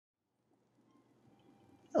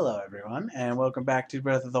Hello, everyone, and welcome back to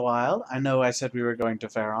Breath of the Wild. I know I said we were going to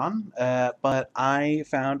Faron, but I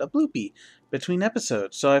found a bloopy between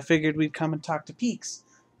episodes, so I figured we'd come and talk to Peaks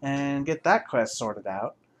and get that quest sorted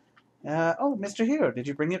out. Oh, Mr. Hero, did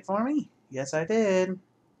you bring it for me? Yes, I did.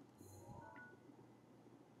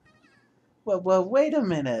 Well, wait a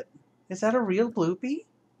minute. Is that a real bloopy?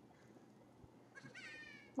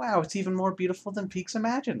 Wow, it's even more beautiful than Peaks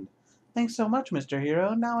imagined. Thanks so much, Mr.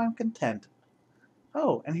 Hero. Now I'm content.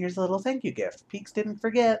 Oh, and here's a little thank you gift. Peaks didn't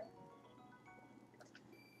forget.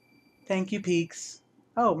 Thank you, Peaks.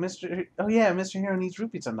 Oh yeah, Mr. Hero needs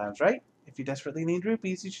rupees sometimes, right? If you desperately need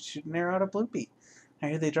rupees, you should shoot an arrow at a bloopy. I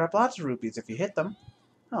hear they drop lots of rupees if you hit them.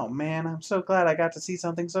 Oh man, I'm so glad I got to see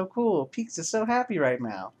something so cool. Peaks is so happy right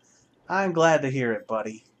now. I'm glad to hear it,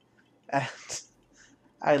 buddy. And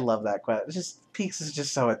I love that quest. Peaks is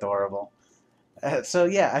just so adorable. So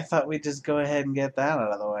yeah, I thought we'd just go ahead and get that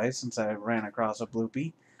out of the way since I ran across a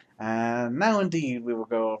bloopy. And now indeed we will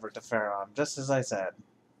go over to Faron, just as I said.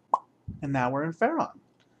 And now we're in Faron.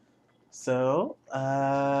 So,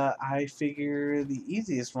 I figure the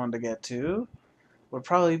easiest one to get to would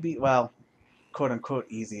probably be, well, quote unquote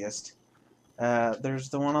easiest. There's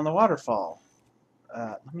the one on the waterfall.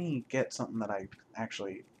 Let me get something that I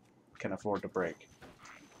actually can afford to break.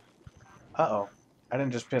 Uh-oh. I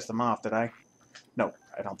didn't just piss them off, did I? No,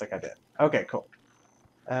 I don't think I did. Okay, cool.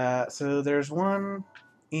 So there's one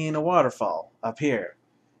in a waterfall up here.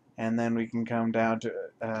 And then we can come down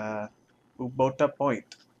to, Ubota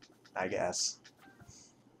Point, I guess.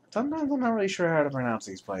 Sometimes I'm not really sure how to pronounce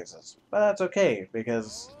these places, but that's okay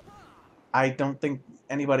because I don't think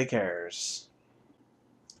anybody cares.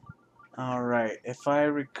 Alright, if I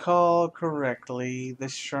recall correctly,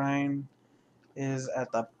 this shrine is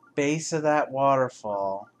at the base of that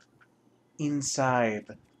waterfall, inside,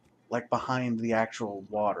 like behind the actual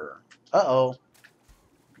water. Uh-oh.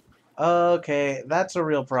 Okay, that's a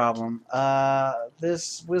real problem.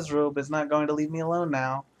 This Wizrobe is not going to leave me alone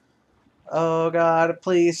now. Oh god,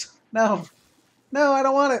 please. No. No, I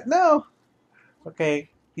don't want it. No! Okay,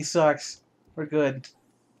 he sucks. We're good.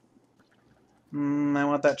 I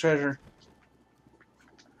want that treasure.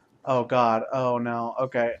 Oh god. Oh no.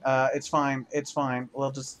 Okay. It's fine. It's fine.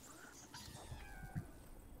 We'll just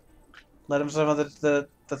let him summon the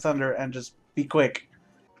thunder and just be quick.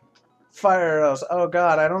 Fire arrows. Oh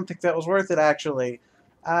god. I don't think that was worth it actually.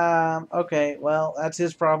 Okay. Well, that's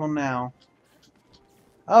his problem now.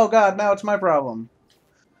 Oh god. Now it's my problem.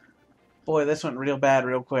 Boy, this went real bad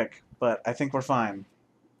real quick. But I think we're fine.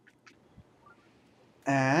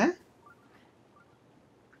 Eh?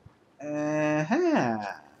 Uh-huh.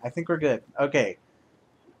 I think we're good. Okay.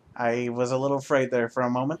 I was a little afraid there for a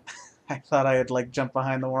moment. I thought I had like jumped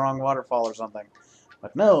behind the wrong waterfall or something.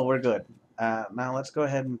 But no, we're good. Now let's go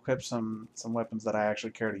ahead and equip some weapons that I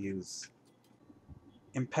actually care to use.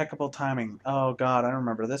 Impeccable timing. Oh god, I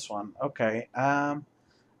remember this one. Okay. I'm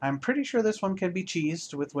pretty sure this one can be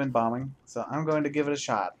cheesed with wind bombing, so I'm going to give it a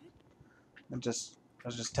shot. I was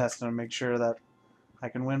just testing to make sure that I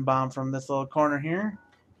can wind bomb from this little corner here.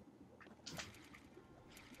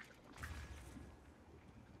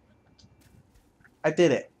 I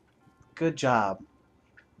did it. Good job.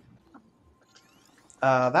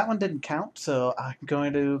 That one didn't count, so I'm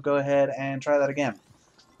going to go ahead and try that again.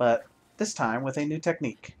 But this time with a new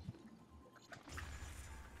technique.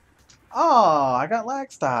 Oh, I got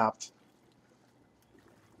lag stopped.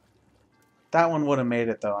 That one would have made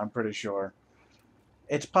it, though, I'm pretty sure.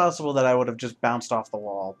 It's possible that I would have just bounced off the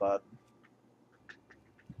wall, but...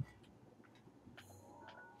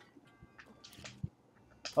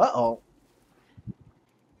 Uh-oh.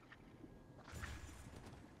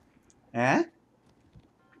 Eh?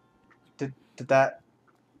 Did that...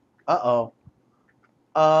 Uh-oh.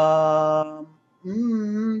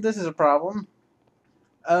 This is a problem.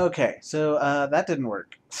 Okay, so that didn't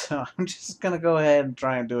work. So I'm just gonna go ahead and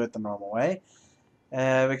try and do it the normal way.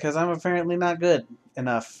 Because I'm apparently not good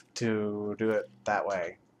enough to do it that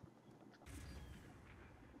way.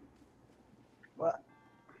 What?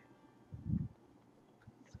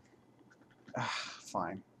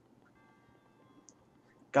 Fine.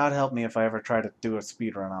 God help me if I ever try to do a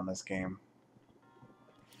speedrun on this game.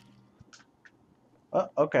 Oh,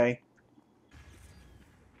 okay.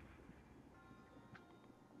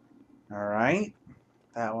 Alright.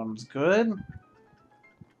 That one's good.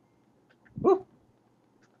 Woo!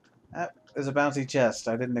 That is a bouncy chest.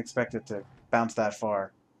 I didn't expect it to bounce that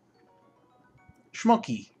far.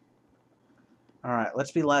 Schmucky. Alright,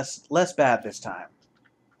 let's be less bad this time.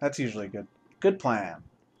 That's usually good. Good plan.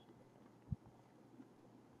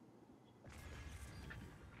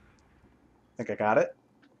 Think I got it?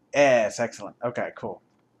 Yes, excellent. Okay, cool.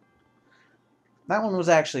 That one was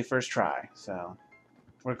actually first try, so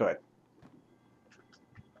we're good.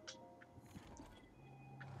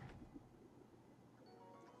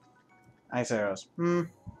 Ice arrows.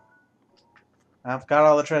 I've got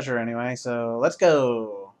all the treasure anyway, so let's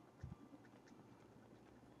go.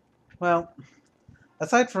 Well,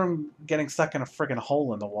 aside from getting stuck in a friggin'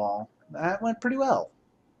 hole in the wall, that went pretty well.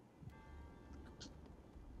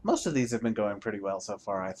 Most of these have been going pretty well so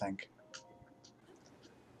far, I think.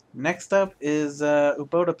 Next up is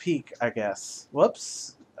Uboda Peak, I guess.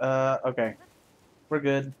 Whoops. Okay. We're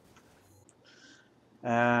good.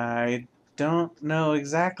 I don't know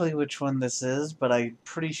exactly which one this is, but I'm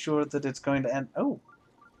pretty sure that it's going to end... Oh,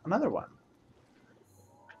 another one.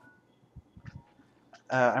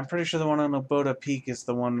 I'm pretty sure the one on Uboda Peak is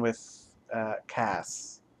the one with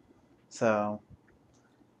Cass. So,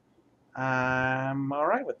 I'm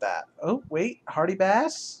alright with that. Oh, wait. Hardy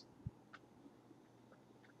Bass?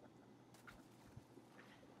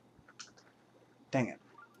 Dang it.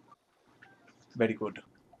 Very good.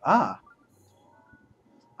 Ah,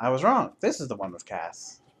 I was wrong. This is the one with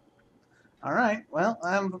Cass. Alright, well,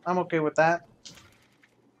 I'm okay with that.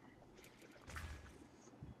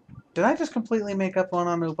 Did I just completely make up one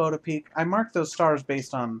on Uboda Peak? I marked those stars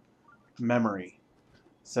based on memory.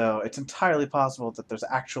 So it's entirely possible that there's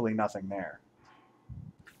actually nothing there.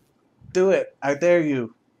 Do it. I dare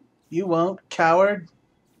you. You won't, coward.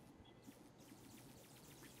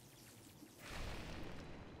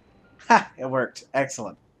 Ha! It worked.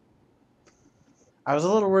 Excellent. I was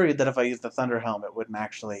a little worried that if I used the Thunder Helm, it wouldn't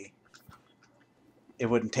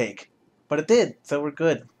take. But it did, so we're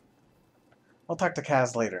good. I'll talk to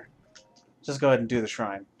Kaz later. Just go ahead and do the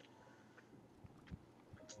shrine.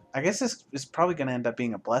 I guess this is probably going to end up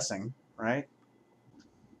being a blessing, right?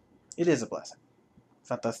 It is a blessing.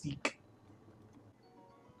 Fantastique.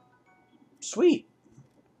 Sweet.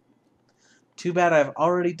 Too bad I've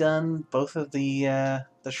already done both of the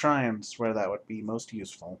shrines where that would be most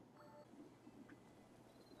useful.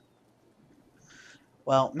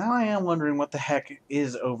 Well, now I am wondering what the heck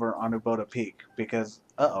is over on Uboda Peak, because,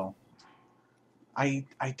 uh-oh. I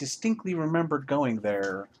distinctly remembered going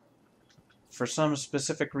there for some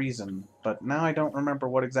specific reason, but now I don't remember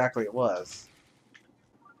what exactly it was.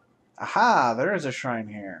 Aha! There is a shrine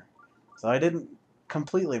here. So I didn't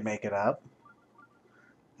completely make it up.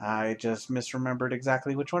 I just misremembered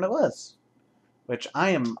exactly which one it was. Which I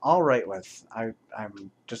am alright with.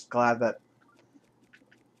 I'm just glad that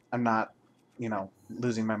I'm not, you know,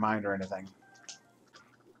 losing my mind or anything.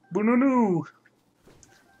 Bununu!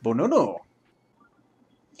 Bununu!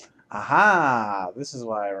 Aha! This is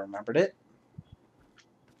why I remembered it.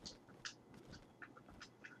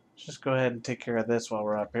 Let's just go ahead and take care of this while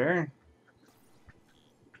we're up here.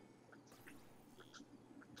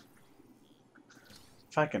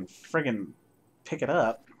 If I can friggin' pick it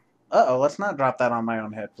up. Uh-oh, let's not drop that on my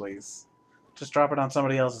own head, please. Just drop it on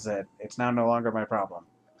somebody else's head. It's now no longer my problem.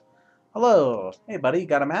 Hello! Hey, buddy,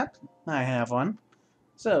 got a map? I have one.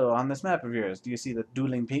 So, on this map of yours, do you see the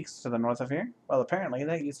dueling peaks to the north of here? Well, apparently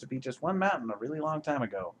that used to be just one mountain a really long time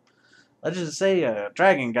ago. Legends say a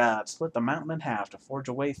dragon god split the mountain in half to forge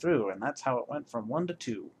a way through, and that's how it went from 1 to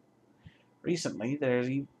 2.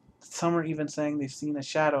 Recently, some are even saying they've seen a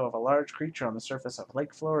shadow of a large creature on the surface of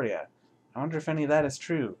Lake Floria. I wonder if any of that is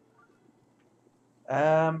true.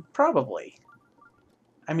 Probably.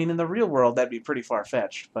 I mean, in the real world, that'd be pretty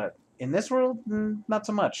far-fetched, but in this world, not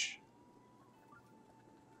so much.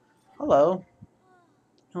 Hello.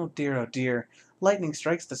 Oh dear, oh dear. Lightning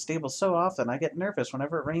strikes the stable so often, I get nervous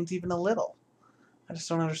whenever it rains even a little. I just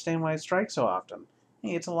don't understand why it strikes so often.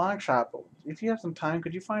 Hey, it's a long shot, but if you have some time,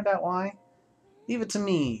 could you find out why? Leave it to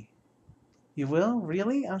me. You will?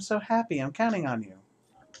 Really? I'm so happy. I'm counting on you.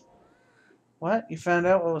 What? You found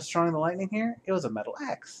out what was strong the lightning here? It was a metal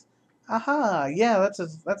axe. Aha! Yeah, that's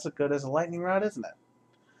as good as a lightning rod, isn't it?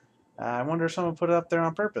 I wonder if someone put it up there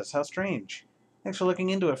on purpose. How strange. Thanks for looking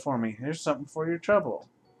into it for me. Here's something for your trouble.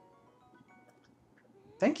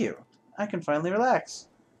 Thank you. I can finally relax.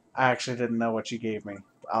 I actually didn't know what you gave me.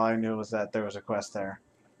 All I knew was that there was a quest there.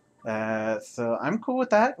 So I'm cool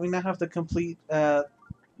with that. We now have the complete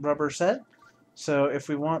rubber set. So if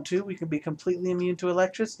we want to, we can be completely immune to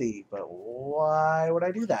electricity. But why would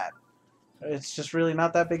I do that? It's just really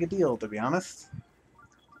not that big a deal, to be honest.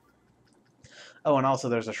 Oh, and also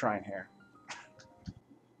there's a shrine here.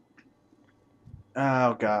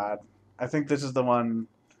 Oh, God. I think this is the one...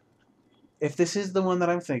 If this is the one that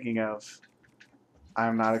I'm thinking of,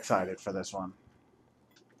 I'm not excited for this one.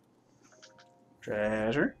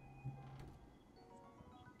 Treasure.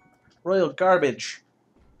 Royal garbage.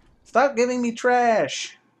 Stop giving me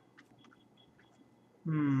trash.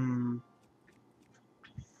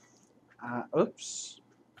 Oops.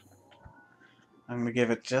 I'm gonna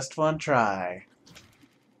give it just one try.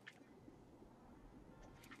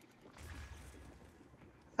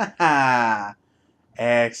 Haha!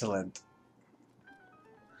 Excellent.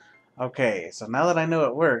 Okay, so now that I know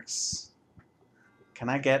it works, can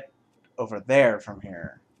I get over there from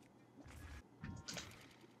here?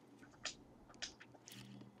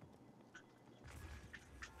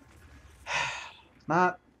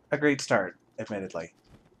 Not a great start, admittedly.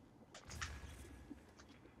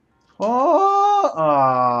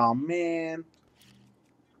 Oh man.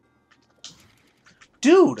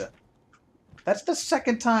 Dude! That's the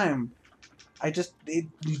second time you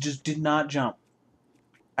just did not jump.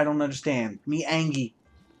 I don't understand. Me angry.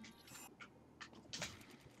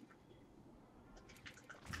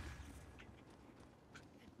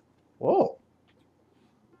 Whoa.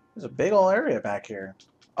 There's a big ol' area back here.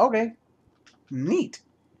 Okay. Neat.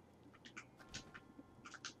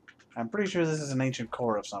 I'm pretty sure this is an ancient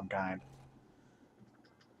core of some kind.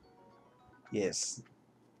 Yes.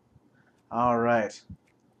 Alright.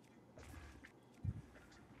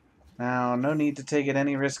 Now, no need to take it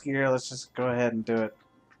any riskier. Let's just go ahead and do it.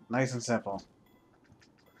 Nice and simple.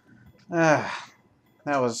 Ah,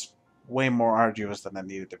 that was way more arduous than it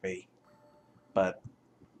needed to be. But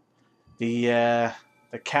the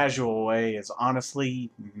casual way is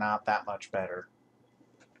honestly not that much better.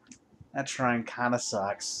 That shrine kind of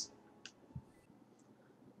sucks.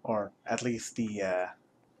 Or at least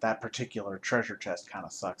that particular treasure chest kind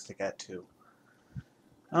of sucks to get to.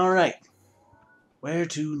 Alright. Where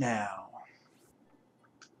to now?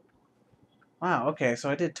 Wow, okay,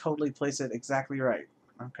 so I did totally place it exactly right.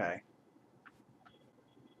 Okay.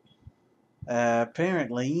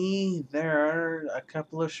 Apparently, there are a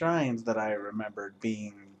couple of shrines that I remembered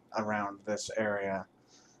being around this area.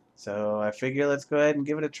 So I figure let's go ahead and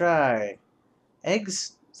give it a try.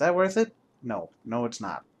 Eggs? Is that worth it? No. No, it's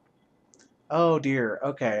not. Oh dear.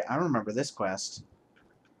 Okay, I remember this quest.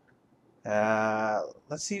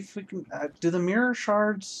 Let's see if we can... do the mirror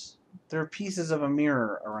shards... There are pieces of a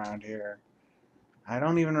mirror around here. I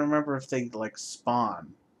don't even remember if they, like,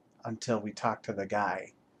 spawn until we talk to the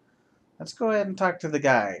guy. Let's go ahead and talk to the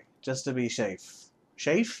guy, just to be safe.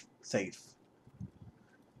 Safe? Safe.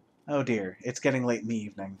 Oh dear, it's getting late in the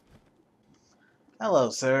evening.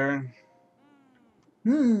 Hello, sir.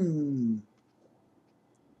 Nani?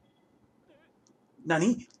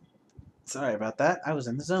 Sorry about that. I was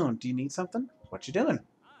in the zone. Do you need something? What you doing?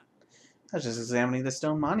 I was just examining the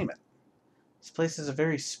stone monument. This place has a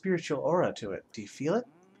very spiritual aura to it. Do you feel it?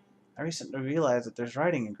 I recently realized that there's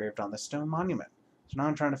writing engraved on this stone monument. So now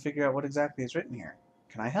I'm trying to figure out what exactly is written here.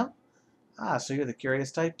 Can I help? Ah, so you're the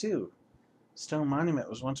curious type too. The stone monument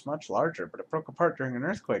was once much larger, but it broke apart during an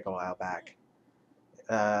earthquake a while back.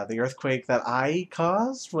 The earthquake that I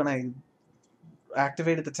caused when I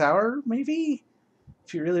activated the tower, maybe?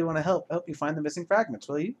 If you really want to help me find the missing fragments,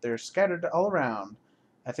 will you? They're scattered all around.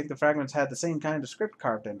 I think the fragments had the same kind of script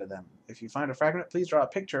carved into them. If you find a fragment, please draw a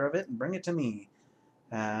picture of it and bring it to me.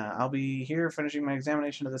 I'll be here finishing my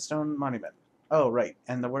examination of the stone monument. Oh, right,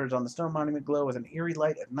 and the words on the stone monument glow with an eerie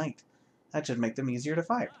light at night. That should make them easier to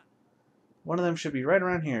find. One of them should be right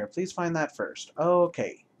around here. Please find that first.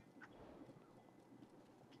 Okay.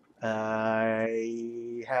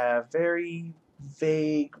 I have very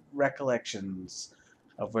vague recollections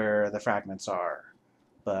of where the fragments are,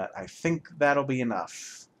 but I think that'll be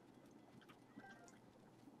enough.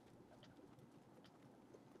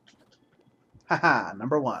 Haha,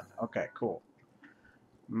 number one. Okay, cool.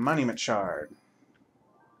 Monument shard.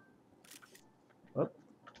 Whoop.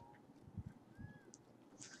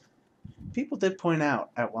 People did point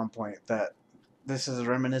out at one point that this is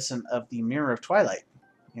reminiscent of the Mirror of Twilight.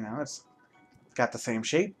 You know, it's got the same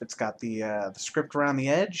shape. It's got the script around the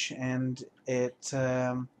edge, and it's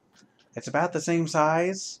about the same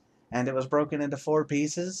size, and it was broken into 4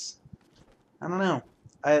 pieces. I don't know.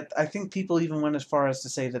 I think people even went as far as to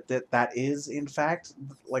say that is, in fact,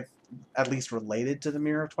 like, at least related to the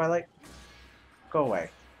Mirror of Twilight. Go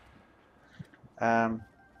away. I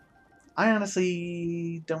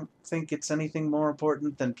honestly don't think it's anything more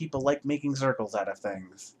important than people like making circles out of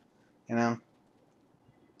things. You know?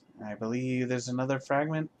 I believe there's another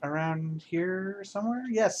fragment around here somewhere?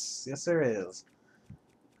 Yes, yes there is.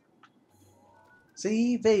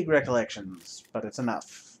 See? Vague recollections, but it's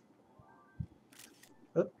enough.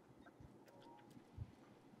 Oop.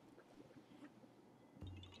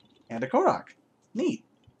 And a Korok. Neat.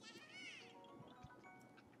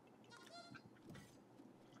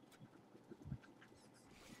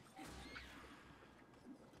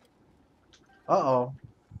 Uh-oh.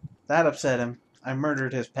 That upset him. I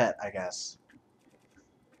murdered his pet, I guess.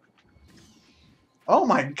 Oh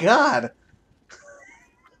my god!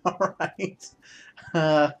 Alright.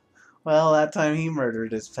 Uh, well, that time he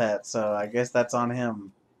murdered his pet, so I guess that's on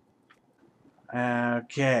him.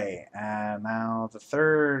 Okay, and now the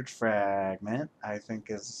third fragment, I think,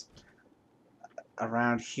 is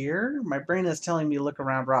around here. My brain is telling me to look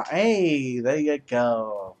around rock. Hey, there you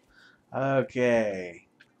go. Okay.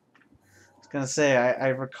 I was gonna say, I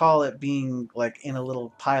recall it being like in a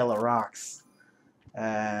little pile of rocks.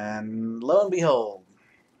 And lo and behold.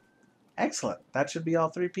 Excellent. That should be all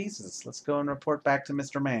three pieces. Let's go and report back to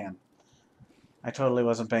Mr. Man. I totally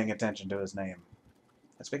wasn't paying attention to his name.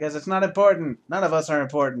 That's because it's not important. None of us are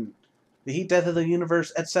important. The heat death of the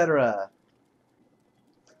universe, etc.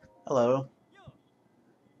 Hello.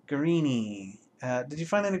 Guarini. Did you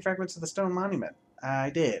find any fragments of the stone monument?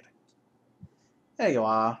 I did. There you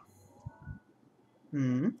are.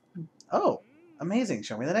 Hmm. Oh, amazing.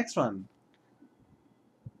 Show me the next one.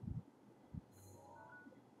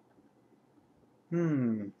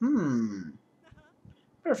 Hmm.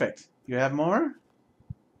 Perfect. You have more?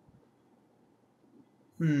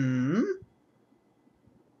 Hmm.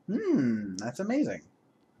 That's amazing.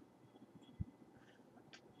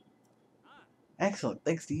 Excellent.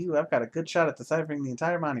 Thanks to you, I've got a good shot at deciphering the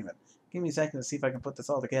entire monument. Give me a second to see if I can put this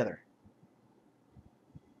all together.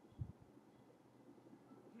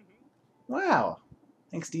 Wow.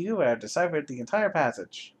 Thanks to you, I have deciphered the entire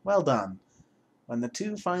passage. Well done. When the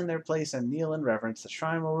two find their place and kneel in reverence, the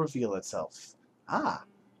shrine will reveal itself. Ah,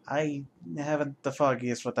 I haven't the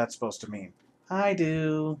foggiest what that's supposed to mean. I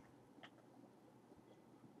do.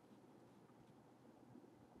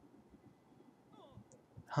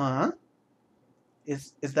 Huh?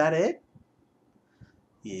 Is that it?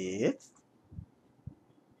 Yes.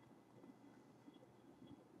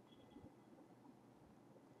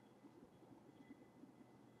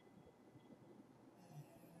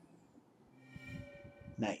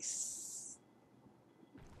 Nice.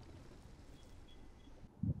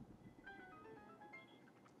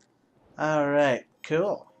 Alright,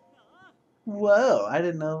 cool. Whoa, I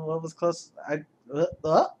didn't know what was close. I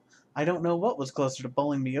don't know what was closer to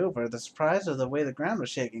bowling me over, the surprise or the way the ground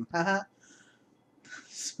was shaking. Haha.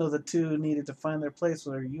 So the two needed to find their place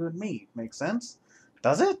where you and me. Makes sense?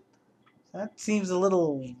 Does it? That seems a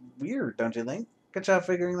little weird, don't you think? Good job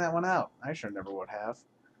figuring that one out. I sure never would have.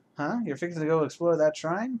 Huh? You're fixing to go explore that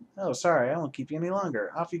shrine? Oh, sorry, I won't keep you any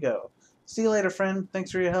longer. Off you go. See you later, friend.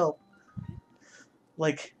 Thanks for your help.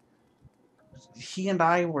 Like, he and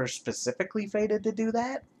I were specifically fated to do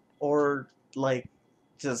that? Or, like,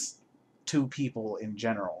 just two people in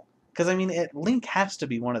general? Because, I mean, Link has to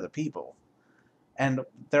be one of the people. And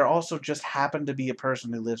there also just happened to be a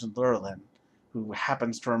person who lives in Lurelin who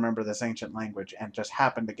happens to remember this ancient language and just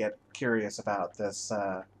happened to get curious about this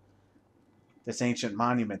ancient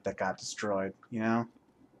monument that got destroyed, you know?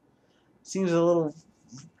 Seems a little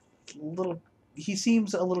he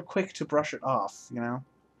seems a little quick to brush it off, you know?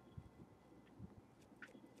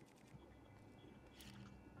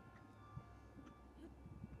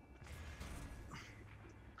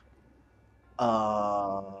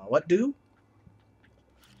 What do?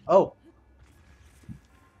 Oh,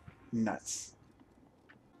 nuts.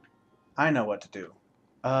 I know what to do.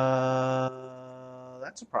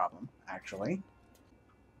 That's a problem, actually.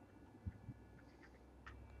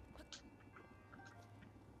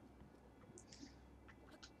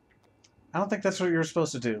 I don't think that's what you're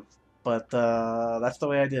supposed to do, but that's the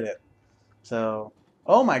way I did it. So,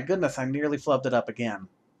 oh my goodness, I nearly flubbed it up again.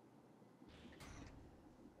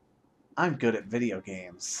 I'm good at video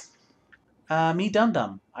games. Me dum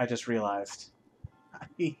dum, I just realized.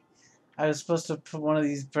 I was supposed to put one of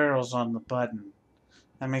these barrels on the button.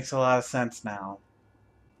 That makes a lot of sense now.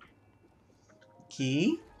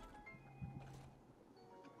 Key?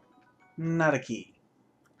 Not a key.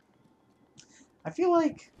 I feel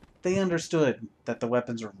like they understood that the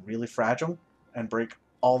weapons are really fragile and break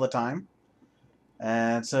all the time.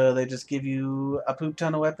 And so they just give you a poop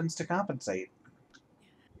ton of weapons to compensate.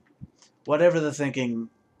 Whatever the thinking,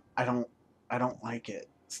 I don't I don't like it.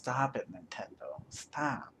 Stop it, Nintendo.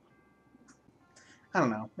 Stop. I don't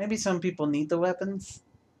know. Maybe some people need the weapons,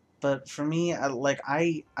 but for me,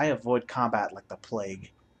 I avoid combat like the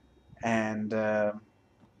plague. And oof,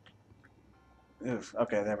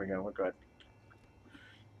 okay, there we go. We're good.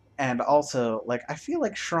 And also, like, I feel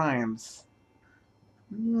like shrines.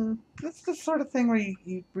 That's the sort of thing where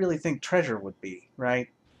you really think treasure would be, right?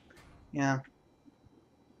 Yeah.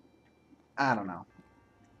 I don't know.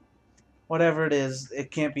 Whatever it is,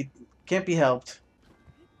 it can't be helped.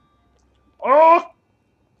 Oh!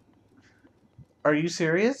 Are you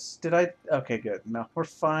serious? Did I? Okay, good. No, we're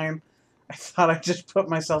fine. I thought I just put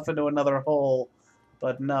myself into another hole.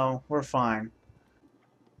 But no, we're fine.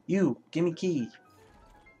 You, gimme key.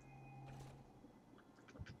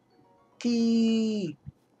 Key!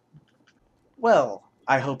 Well,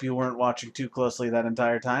 I hope you weren't watching too closely that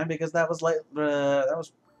entire time because that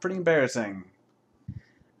was pretty embarrassing.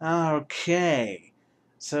 Okay.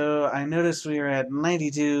 So I noticed we are at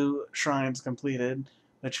 92 shrines completed,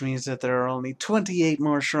 which means that there are only 28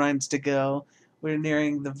 more shrines to go. We're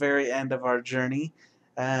nearing the very end of our journey,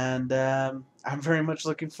 and I'm very much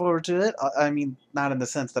looking forward to it. I mean, not in the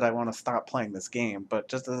sense that I want to stop playing this game, but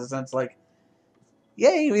just in the sense like,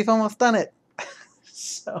 yay, we've almost done it.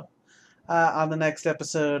 So, on the next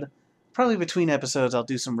episode, probably between episodes, I'll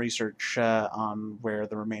do some research on where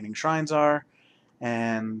the remaining shrines are,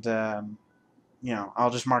 and I'll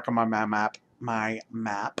just mark on my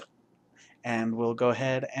map, and we'll go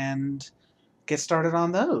ahead and get started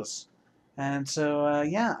on those. And so,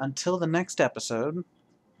 yeah, until the next episode,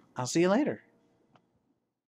 I'll see you later.